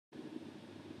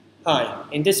Hi,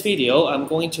 in this video I'm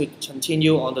going to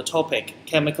continue on the topic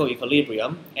chemical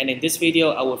equilibrium, and in this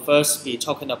video I will first be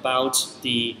talking about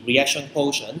the reaction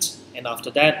quotient, and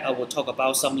after that I will talk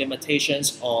about some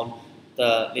limitations on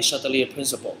the Chatelier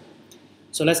principle.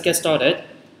 So let's get started.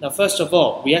 Now first of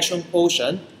all, reaction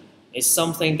quotient is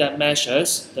something that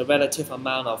measures the relative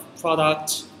amount of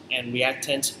product and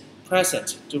reactant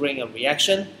present during a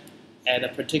reaction at a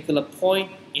particular point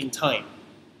in time.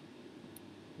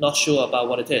 Not sure about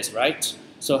what it is, right?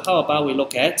 So how about we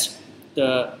look at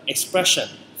the expression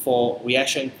for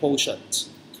reaction quotient.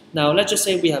 Now let's just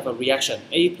say we have a reaction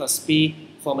A plus B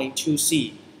forming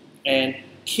 2C, and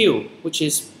Q, which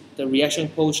is the reaction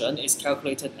quotient, is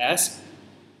calculated as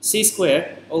C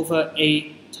squared over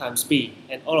A times B,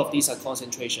 and all of these are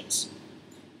concentrations.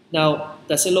 Now,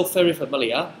 does it look very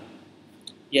familiar?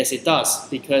 Yes, it does,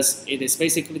 because it is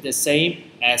basically the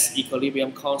same as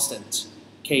equilibrium constant,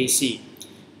 Kc.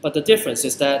 But the difference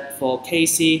is that for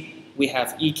Kc, we have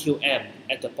EQM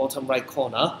at the bottom right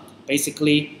corner.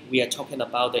 Basically, we are talking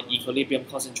about the equilibrium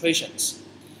concentrations.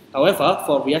 However,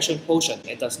 for reaction quotient,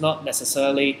 it does not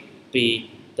necessarily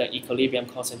be the equilibrium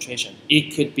concentration.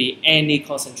 It could be any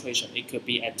concentration. It could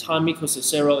be at time equals to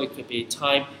 0, it could be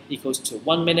time equals to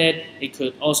 1 minute, it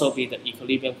could also be the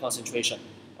equilibrium concentration.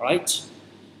 Alright?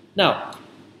 Now,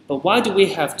 but why do we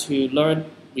have to learn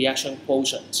reaction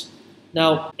quotient?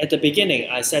 Now, at the beginning,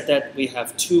 I said that we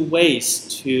have two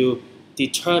ways to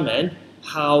determine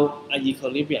how an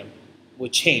equilibrium will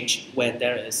change when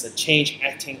there is a change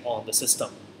acting on the system.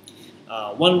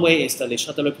 One way is the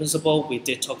Chatelier principle, we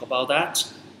did talk about that,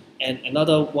 and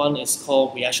another one is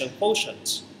called reaction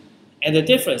quotient. And the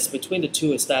difference between the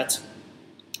two is that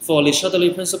for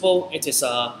Chatelier principle, it is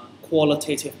a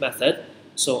qualitative method,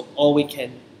 so all we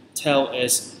can tell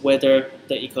is whether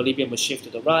the equilibrium will shift to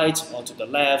the right or to the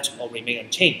left or remain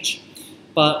unchanged.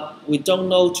 But we don't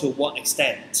know to what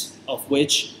extent of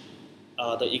which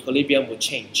the equilibrium will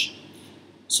change.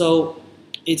 So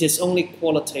it is only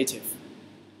qualitative.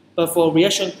 But for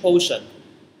reaction quotient,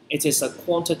 it is a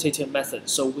quantitative method.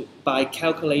 So by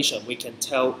calculation, we can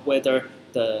tell whether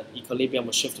the equilibrium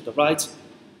will shift to the right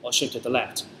or shift to the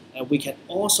left. And we can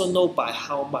also know by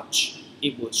how much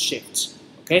it will shift.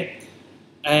 Okay?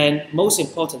 And most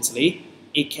importantly,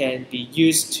 it can be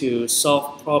used to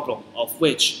solve problems of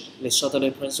which the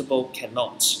Chatelier principle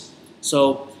cannot.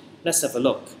 So let's have a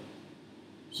look.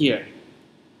 Here,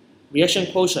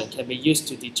 reaction quotient can be used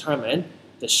to determine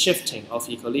the shifting of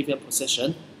equilibrium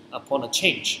position upon a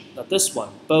change. Now this one,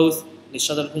 both the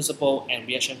Chatelier principle and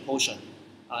reaction quotient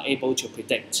are able to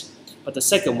predict. But the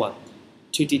second one,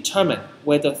 to determine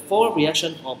whether forward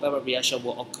reaction or backward reaction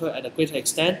will occur at a greater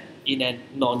extent in a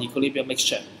non-equilibrium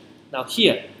mixture. Now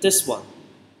here, this one,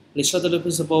 the Chatelier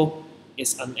principle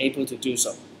is unable to do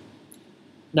so.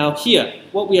 Now here,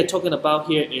 what we are talking about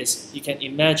here is, you can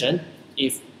imagine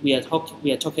if we are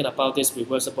talking about this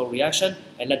reversible reaction,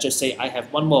 and let's just say I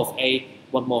have 1 mole of A,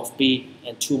 1 mole of B,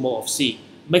 and 2 mole of C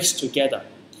mixed together.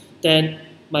 Then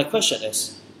my question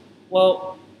is,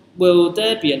 well, will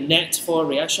there be a net forward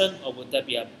reaction or will there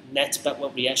be a net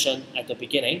backward reaction at the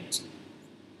beginning?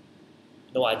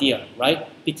 No idea, right?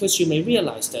 Because you may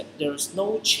realize that there is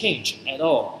no change at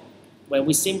all when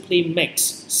we simply mix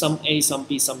some A, some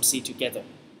B, some C together.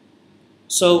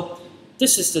 So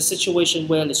this is the situation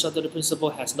where the Chatelier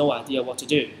principle has no idea what to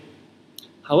do.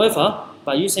 However,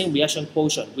 by using reaction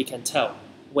quotient, we can tell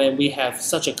when we have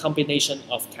such a combination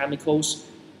of chemicals,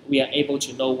 we are able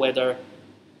to know whether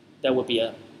there will be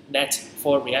a net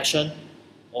forward reaction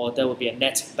or there will be a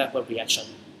net backward reaction.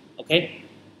 Okay?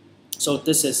 So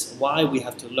this is why we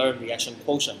have to learn reaction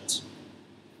quotient.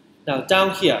 Now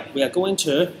down here, we are going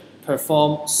to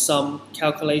perform some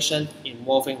calculation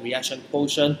involving reaction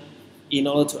quotient in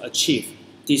order to achieve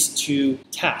these two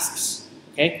tasks.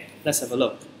 Okay? Let's have a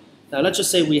look. Now let's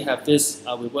just say we have this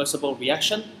reversible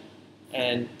reaction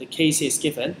and the Kc is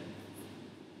given.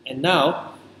 And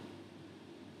now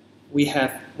we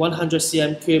have 100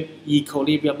 cm3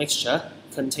 equilibrium mixture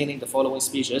containing the following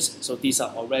species. So these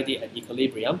are already at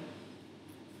equilibrium.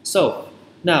 So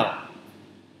now,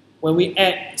 when we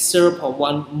add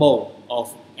 0.1 mole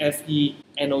of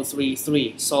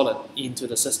FeNO3 solid into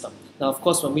the system. Now of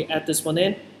course when we add this one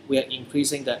in, we are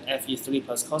increasing the Fe3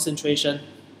 plus concentration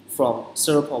from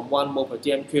 0.1 mole per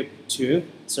dm cube to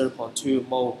 0.2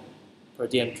 mole per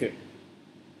dm cube.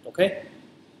 Okay?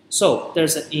 So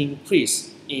there's an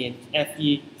increase in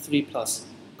Fe3 plus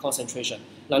concentration.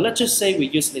 Now let's just say we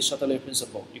use the Chatelier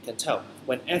principle. You can tell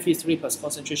when Fe3 plus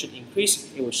concentration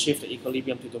increase, it will shift the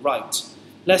equilibrium to the right.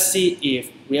 Let's see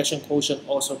if reaction quotient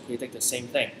also predict the same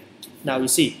thing. Now you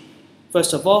see,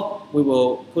 First of all, we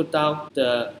will put down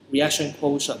the reaction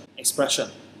quotient expression.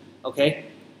 Okay,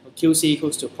 QC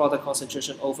equals to product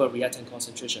concentration over reactant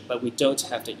concentration, but we don't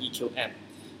have the EQM.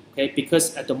 Okay,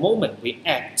 because at the moment we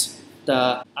add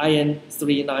the iron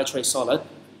 3 nitrate solid,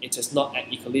 it is not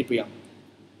at equilibrium.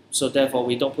 So therefore,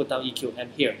 we don't put down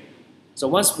EQM here. So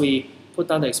once we put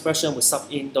down the expression, we sub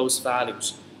in those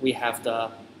values. We have the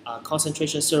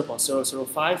concentration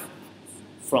 0.005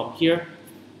 from here,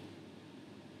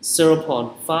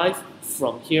 0.5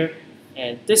 from here,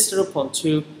 and this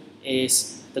 0.2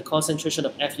 is the concentration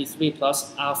of Fe3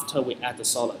 plus after we add the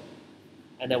solid.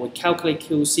 And then we calculate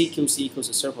QC. QC equals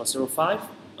to 0.05.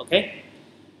 Okay.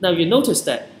 Now you notice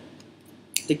that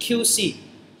the QC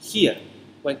here,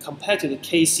 when compared to the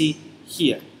KC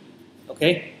here,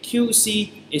 okay,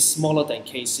 QC is smaller than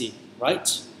KC,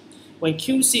 right? When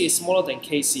QC is smaller than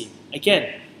KC,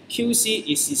 again, QC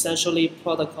is essentially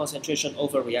product concentration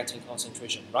over reactant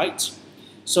concentration, right?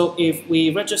 So if we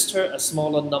register a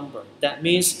smaller number, that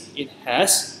means it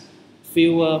has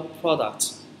fewer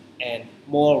product and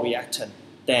more reactant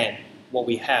than what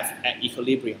we have at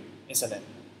equilibrium, isn't it?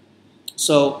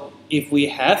 So if we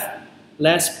have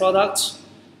less product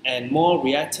and more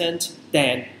reactant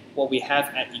than what we have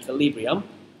at equilibrium,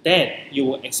 then you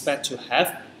will expect to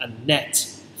have a net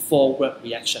forward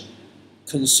reaction,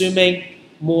 consuming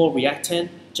more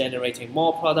reactant, generating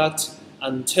more product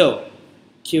until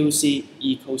QC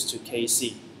equals to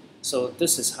KC. So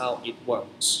this is how it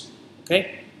works.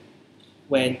 Okay?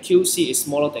 When QC is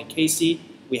smaller than KC,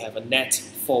 we have a net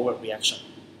forward reaction.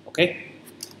 Okay?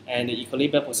 And the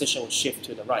equilibrium position will shift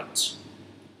to the right.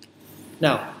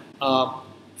 Now,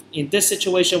 in this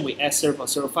situation, we add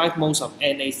 0.05 moles of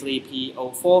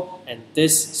Na3PO4, and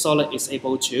this solid is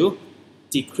able to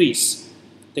decrease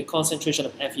the concentration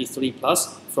of Fe3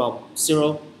 plus from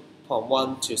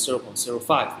 0.1 to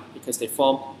 0.05 because they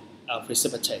form a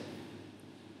precipitate.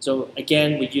 So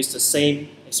again, we use the same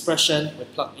expression. We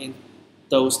plug in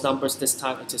those numbers. This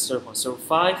time it is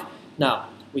 0.05. Now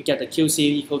we get the QC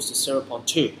equals to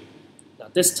 0.2. Now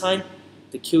this time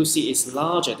the QC is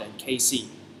larger than KC.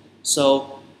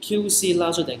 So QC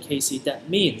larger than KC, that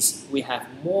means we have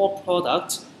more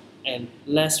product and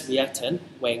less reactant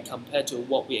when compared to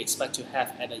what we expect to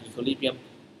have at an equilibrium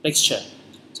mixture.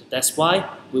 So that's why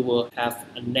we will have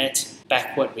a net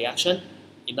backward reaction.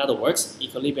 In other words,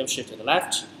 equilibrium shift to the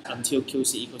left until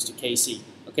QC equals to KC.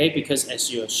 Okay, because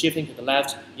as you're shifting to the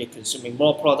left, you're consuming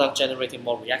more product, generating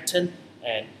more reactant,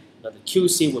 and the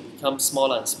QC will become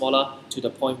smaller and smaller to the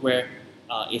point where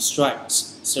it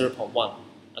strikes 0.1.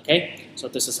 Okay, so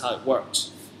this is how it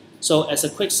works. So as a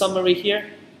quick summary here,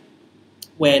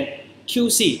 when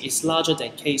QC is larger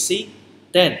than KC,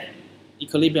 then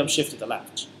equilibrium shift to the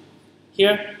left.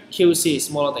 Here, QC is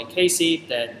smaller than KC,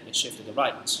 then it shifts to the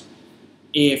right.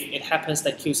 If it happens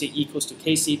that QC equals to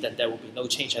KC, then there will be no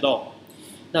change at all.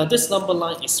 Now this number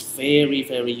line is very,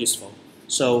 very useful.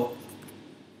 So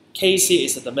KC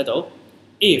is in the middle.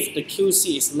 If the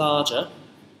QC is larger,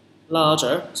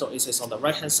 so it is on the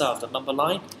right hand side of the number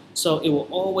line, so it will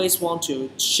always want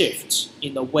to shift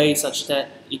in a way such that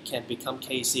it can become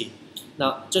KC.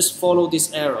 Now just follow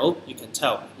this arrow, you can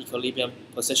tell equilibrium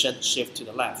position shift to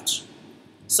the left.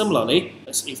 Similarly,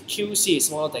 if QC is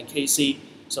smaller than KC,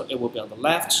 so it will be on the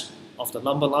left of the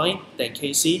number line than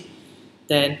KC,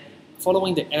 then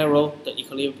following the arrow, the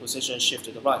equilibrium position shift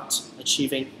to the right,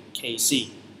 achieving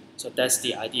KC. So that's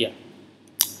the idea.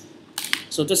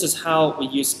 So this is how we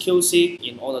use QC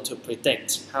in order to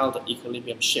predict how the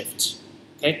equilibrium shifts.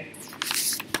 Okay.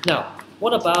 Now,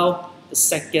 what about the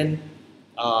second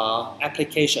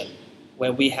application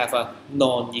when we have a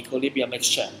non-equilibrium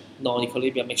mixture?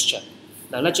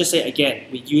 Now let's just say again,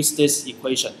 we use this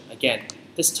equation again.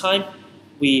 This time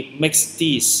we mix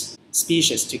these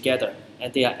species together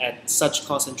and they are at such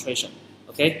concentration.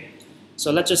 Okay.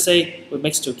 So let's just say we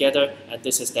mix together and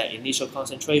this is their initial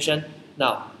concentration.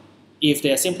 Now, if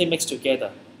they are simply mixed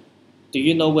together, do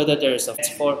you know whether there is a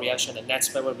net forward reaction and net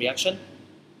backward reaction?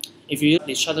 If you use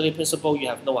the Chatelier principle, you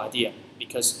have no idea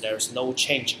because there is no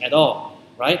change at all,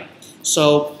 right?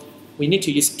 So we need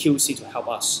to use QC to help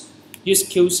us. Use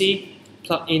QC,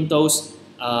 plug in those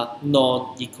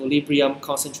non-equilibrium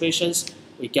concentrations,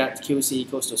 we get QC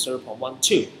equals to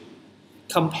 0.12.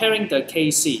 Comparing the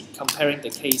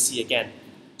KC again.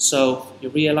 So you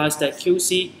realize that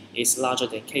QC is larger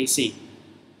than KC.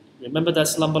 Remember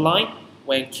that number line?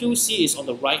 When QC is on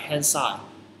the right-hand side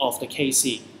of the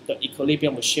KC, the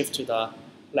equilibrium will shift to the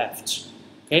left.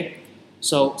 Okay?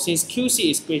 So since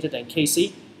QC is greater than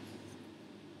KC,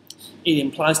 it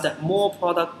implies that more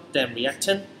product than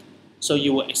reactant, so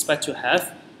you will expect to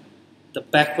have the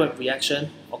backward reaction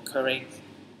occurring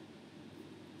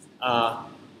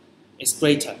is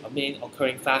greater,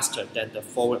 occurring faster than the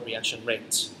forward reaction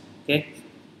rate. Okay,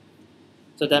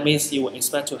 so that means you will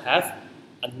expect to have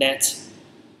a net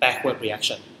backward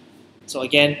reaction. So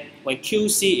again, when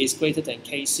QC is greater than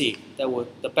KC,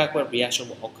 the backward reaction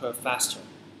will occur faster.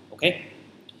 Okay.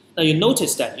 Now you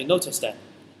notice that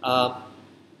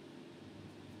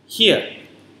here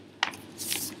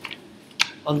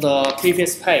on the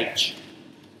previous page,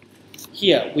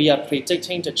 here we are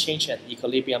predicting the change at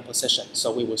equilibrium position.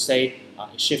 So we will say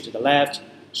shift to the left,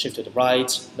 shift to the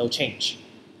right, no change.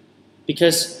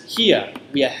 Because here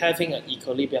we are having an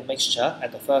equilibrium mixture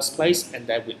at the first place, and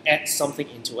then we add something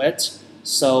into it,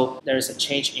 so there is a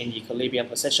change in equilibrium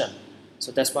position.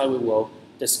 So that's why we will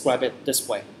describe it this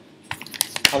way.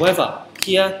 However,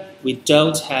 here we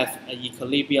don't have an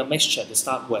equilibrium mixture to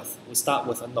start with. We start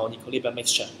with a non-equilibrium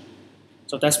mixture.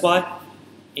 So that's why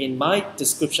in my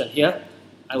description here,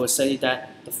 I will say that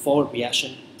the forward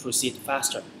reaction proceeds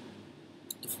faster.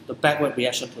 The backward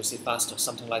reaction proceeds faster,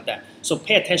 something like that. So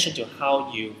pay attention to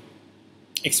how you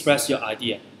express your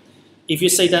idea. If you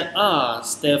say that,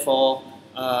 therefore,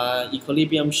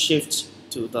 equilibrium shifts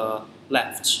to the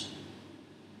left,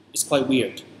 it's quite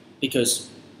weird because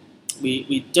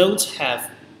we don't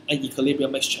have an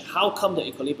equilibrium mixture. How come the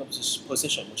equilibrium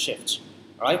position will shift?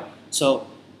 All right? So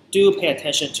do pay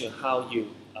attention to how you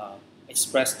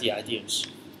express the ideas.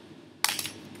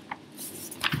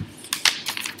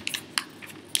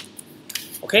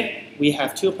 Okay, we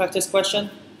have 2 practice questions.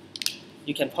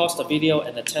 You can pause the video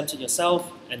and attempt it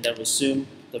yourself, and then resume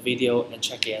the video and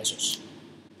check the answers.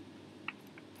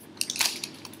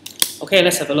 Okay,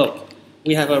 let's have a look.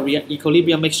 We have a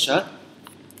equilibrium mixture.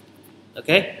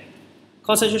 Okay,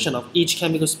 concentration of each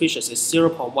chemical species is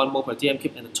 0.1 mol per dm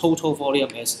cube, and the total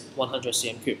volume is 100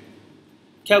 cm cube.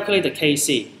 Calculate the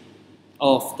Kc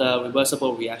of the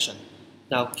reversible reaction.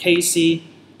 Now Kc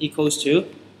equals to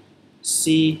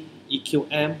C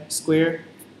EQM squared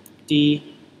D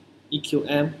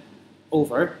EQM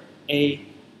over A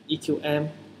EQM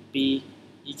B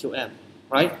EQM,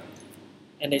 right?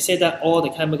 And they say that all the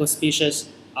chemical species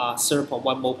are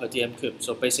 0.1 mol per dm cube.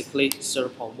 So basically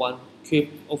 0.1 cube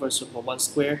over 0.1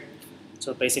 squared.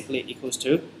 So basically equals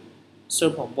to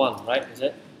 0.1, right? Is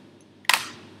it?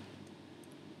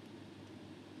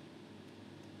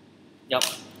 Yep.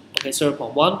 Okay,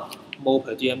 0.1 mol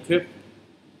per dm cube.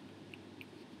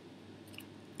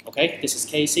 Okay, this is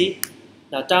Kc.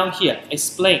 Now down here,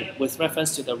 explain with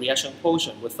reference to the reaction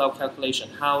quotient without calculation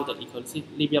how the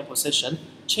equilibrium position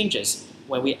changes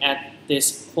when we add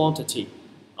this quantity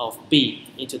of B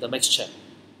into the mixture.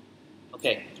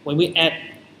 Okay, when we add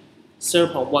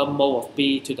 0.1 mol of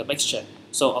B to the mixture,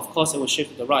 so of course it will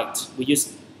shift to the right. We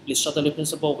use the Chatelier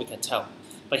principle, we can tell.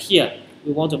 But here,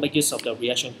 we want to make use of the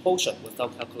reaction quotient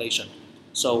without calculation.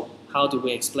 So how do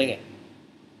we explain it?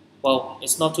 Well,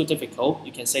 it's not too difficult.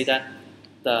 You can say that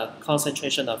the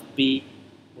concentration of B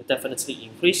will definitely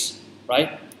increase,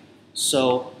 right?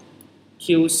 So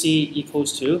QC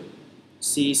equals to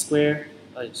C squared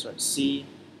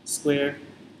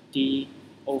D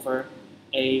over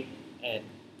A and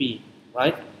B,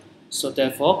 right? So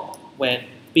therefore, when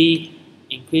B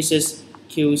increases,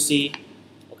 QC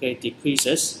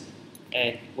decreases,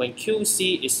 and when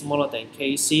QC is smaller than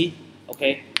KC,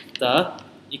 the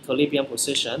equilibrium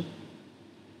position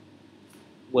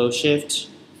will shift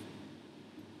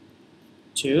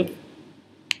to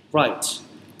right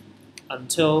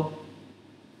until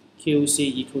QC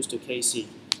equals to KC.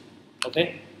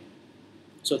 Okay?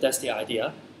 So that's the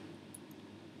idea.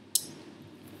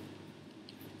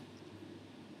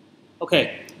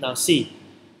 Okay, now C.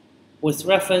 With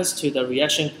reference to the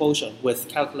reaction quotient with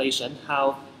calculation,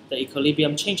 how the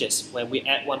equilibrium changes when we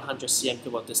add 100 cm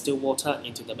cube of distilled water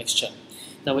into the mixture.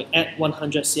 Now we add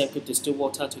 100 cm cube distilled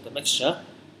water to the mixture.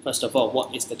 First of all,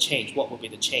 what is the change? What will be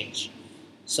the change?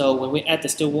 So when we add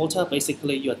distilled water,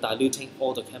 basically you are diluting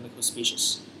all the chemical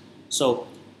species. So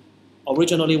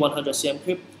originally 100 cm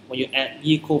cube, when you add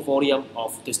equal volume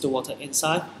of distilled water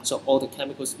inside, so all the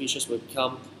chemical species will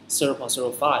become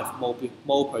 0.05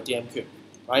 mol per dm cube,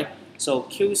 right? So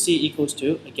QC equals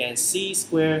to, again, C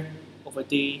squared over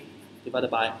D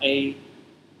divided by A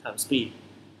times B.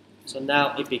 So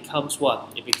now it becomes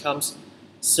what? It becomes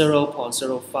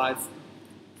 0.05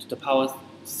 to the power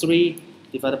 3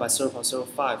 divided by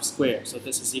 0.05 squared. So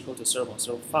this is equal to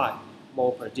 0.05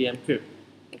 mol per dm cube.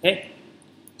 Okay?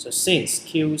 So since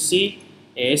QC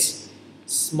is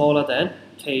smaller than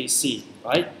KC,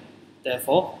 right?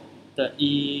 Therefore, the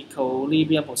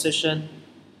equilibrium position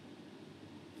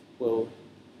will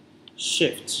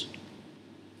shift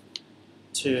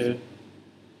to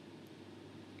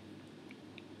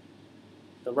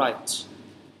the right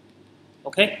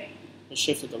Okay, and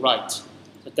shift to the right.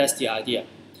 So that's the idea.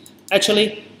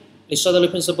 Actually, the Chatelier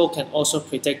principle can also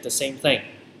predict the same thing,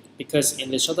 because in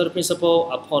the Chatelier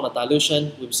principle, upon a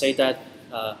dilution, we say that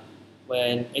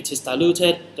when it is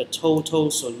diluted, the total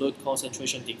solute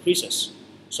concentration decreases.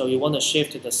 So you want to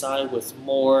shift to the side with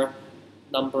more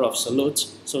number of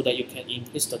solutes so that you can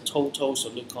increase the total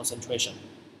solute concentration.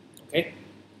 Okay?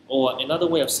 Or another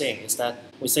way of saying is that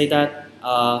we say that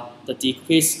the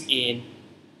decrease in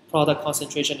product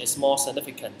concentration is more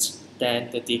significant than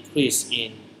the decrease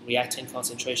in reactant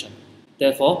concentration.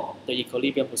 Therefore, the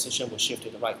equilibrium position will shift to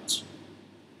the right.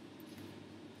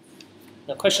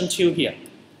 Now, question 2 here.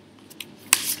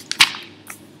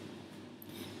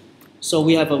 So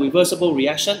we have a reversible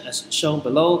reaction as shown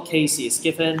below. Kc is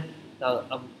given. Now,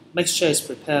 a mixture is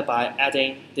prepared by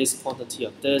adding this quantity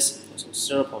of this, so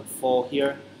 0.4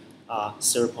 here,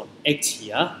 0.8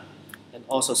 here, and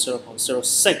also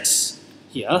 0.06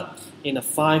 here in a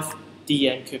 5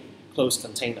 dm cube closed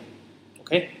container.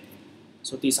 Okay,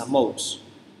 so these are moles.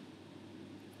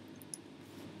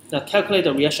 Now calculate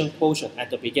the reaction quotient at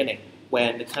the beginning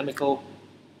when the chemicals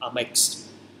are mixed.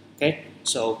 Okay,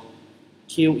 so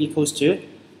Q equals to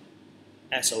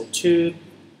SO2,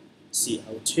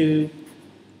 CO2,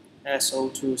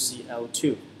 SO2,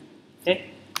 Cl2.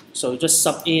 Okay, so just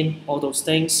sub in all those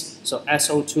things. So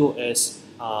SO2 is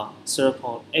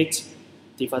 0.8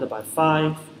 divided by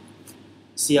 5.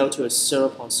 Cl2 is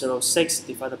 0.06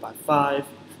 divided by 5.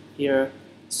 Here,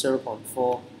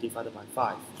 0.4 divided by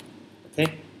 5.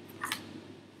 Okay.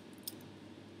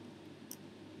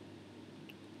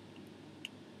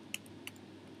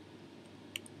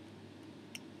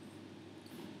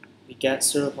 We get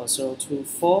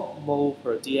 0.024 mole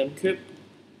per dm cube.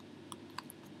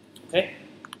 Okay.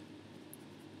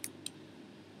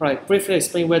 Right. Briefly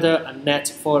explain whether a net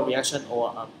forward reaction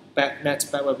or a net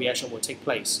backward reaction will take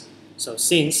place. So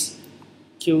since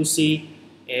QC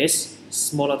is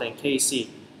smaller than KC,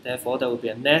 therefore there will be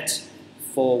a net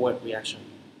forward reaction.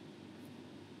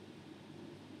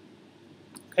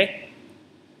 Okay?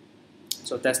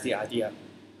 So that's the idea.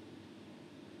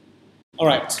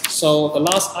 Alright, so the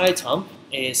last item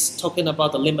is talking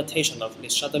about the limitation of the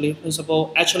Chatelier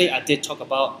principle. Actually, I did talk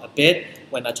about a bit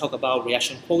when I talk about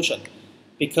reaction quotient,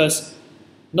 because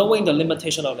knowing the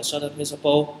limitation of the Chatelier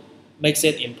principle makes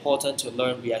it important to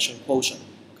learn reaction quotient.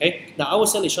 Okay? Now, I would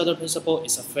say the Chatelier principle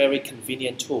is a very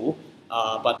convenient tool,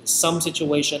 but in some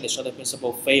situations, the Chatelier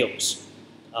principle fails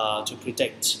to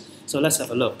predict. So let's have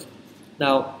a look.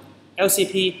 Now,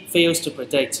 LCP fails to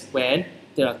predict when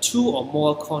there are two or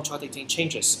more contradicting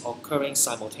changes occurring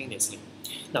simultaneously.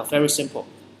 Now, very simple.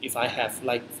 If I have,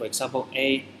 like, for example,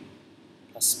 A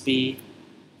plus B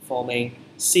forming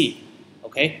C,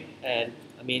 okay? And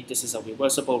I mean, this is a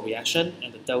reversible reaction,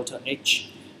 and the delta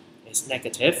H is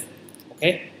negative,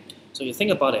 okay? So you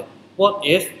think about it. What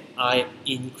if I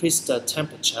increase the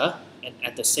temperature and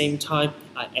at the same time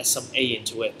I add some A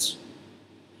into it?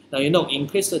 Now, you know,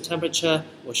 increase the temperature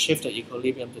will shift the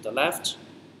equilibrium to the left,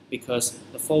 because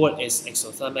the forward is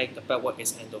exothermic, the backward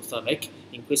is endothermic.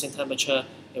 Increasing temperature,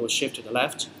 it will shift to the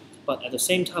left. But at the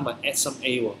same time, I add some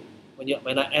A.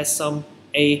 When I add some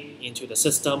A into the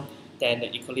system, then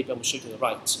the equilibrium will shift to the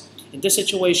right. In this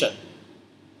situation,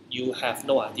 you have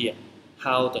no idea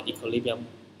how the equilibrium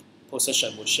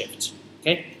position will shift.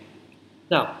 Okay?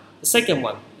 Now, the second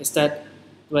one is that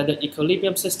when the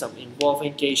equilibrium system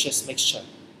involving gaseous mixture.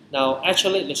 Now,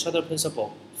 actually, the Chatelier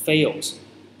principle fails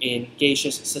in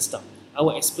gaseous system. I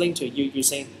will explain to you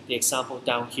using the example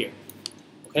down here.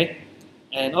 Okay?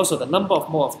 And also the number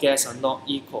of moles of gas are not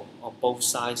equal on both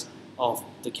sides of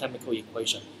the chemical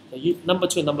equation. The number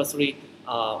 2 and number 3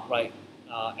 are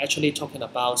actually talking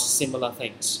about similar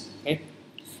things. Okay?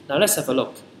 Now let's have a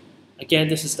look. Again,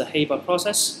 this is the Haber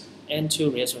process.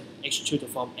 N2 reacts with H2 to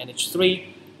form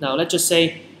NH3. Now let's just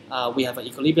say we have an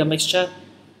equilibrium mixture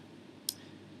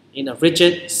in a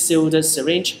rigid sealed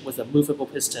syringe with a movable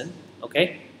piston.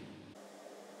 Okay?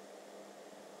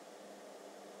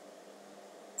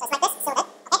 So it's like this, sealed,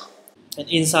 okay? And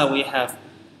inside we have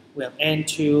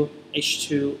N2,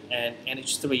 H2, and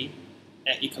NH3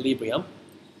 at equilibrium.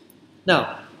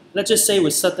 Now, let's just say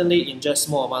we suddenly inject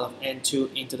small amount of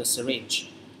N2 into the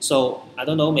syringe. So, I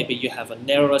don't know, maybe you have a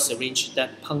narrower syringe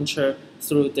that puncture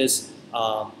through this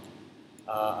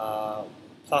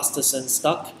plasticine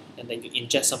stuck, and then you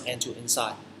inject some N2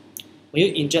 inside. When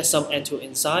you inject some N2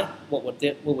 inside, what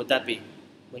would that be?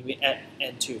 When we add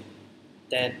N2,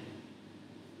 then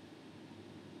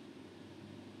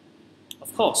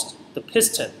of course the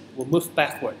piston will move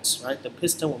backwards, right? The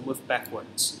piston will move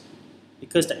backwards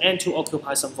because the N2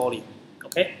 occupies some volume.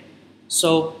 Okay,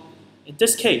 so in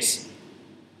this case,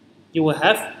 you will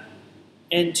have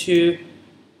N2,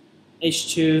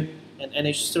 H2, and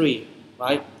NH3,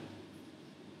 right?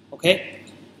 Okay?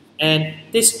 And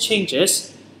these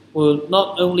changes will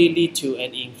not only lead to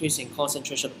an increase in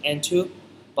concentration of N2,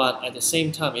 but at the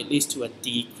same time it leads to a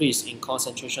decrease in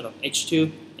concentration of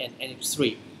H2 and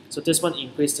NH3. So this one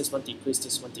increase, this one decrease,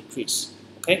 this one decrease.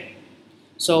 Okay?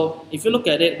 So if you look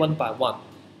at it one by one,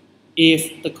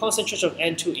 if the concentration of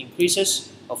N2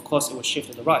 increases, of course it will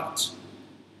shift to the right.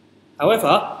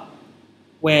 However,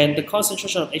 when the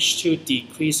concentration of H2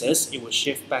 decreases, it will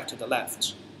shift back to the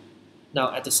left.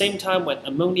 Now, at the same time, when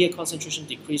ammonia concentration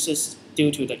decreases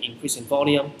due to the increase in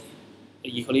volume,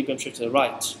 the equilibrium shifts to the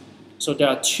right. So there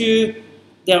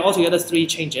are altogether 3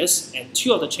 changes, and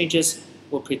 2 of the changes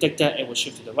will predict that it will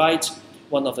shift to the right.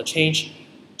 One of the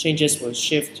changes will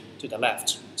shift to the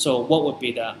left. So what would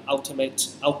be the ultimate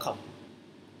outcome?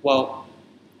 Well,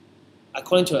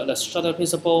 according to the Chatelier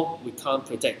principle, we can't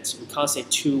predict. We can't say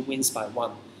 2 wins by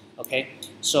 1. Okay,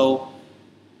 so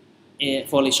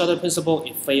for the Chatelier principle,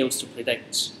 it fails to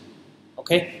predict.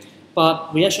 Okay,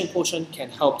 but reaction quotient can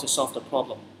help to solve the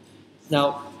problem.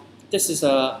 Now, this is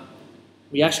a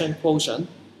reaction quotient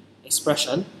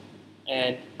expression,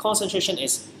 and concentration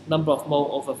is number of mole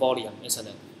over volume, isn't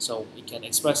it? So we can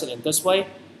express it in this way,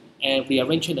 and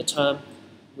rearranging the term,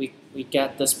 we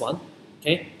get this one.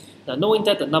 Okay. Now, knowing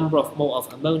that the number of mole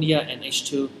of ammonia and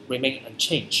H2 remain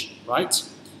unchanged, right?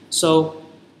 So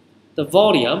the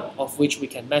volume of which we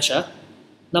can measure,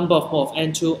 number of mole of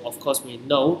N2, of course we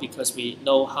know because we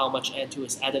know how much N2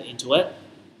 is added into it.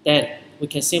 Then we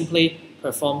can simply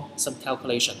perform some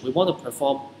calculation. We want to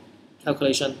perform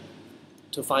calculation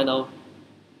to find out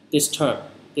this term,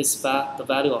 the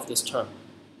value of this term.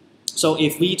 So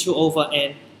if V2 over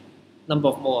N, number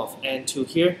of mole of N2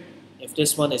 here, if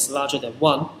this one is larger than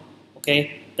 1,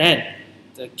 okay, then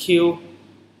the Q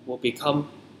will become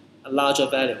a larger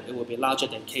value. It will be larger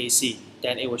than Kc.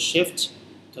 Then it will shift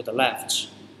to the left.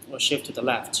 It will shift to the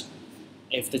left.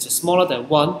 If this is smaller than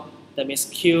 1, that means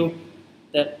Q,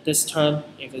 that this term,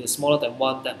 if it is smaller than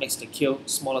 1, that makes the Q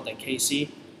smaller than Kc.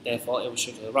 Therefore, it will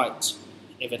shift to the right.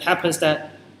 If it happens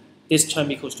that this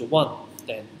term equals to 1,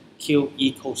 then Q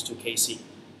equals to Kc.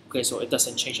 Okay, so it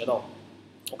doesn't change at all.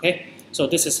 Okay, so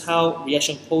this is how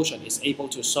reaction quotient is able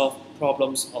to solve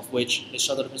problems of which the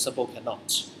Chatelier principle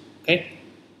cannot. Okay,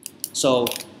 so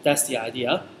that's the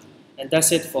idea, and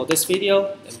that's it for this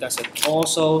video, and that's it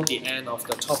also the end of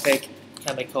the topic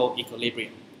chemical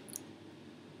equilibrium.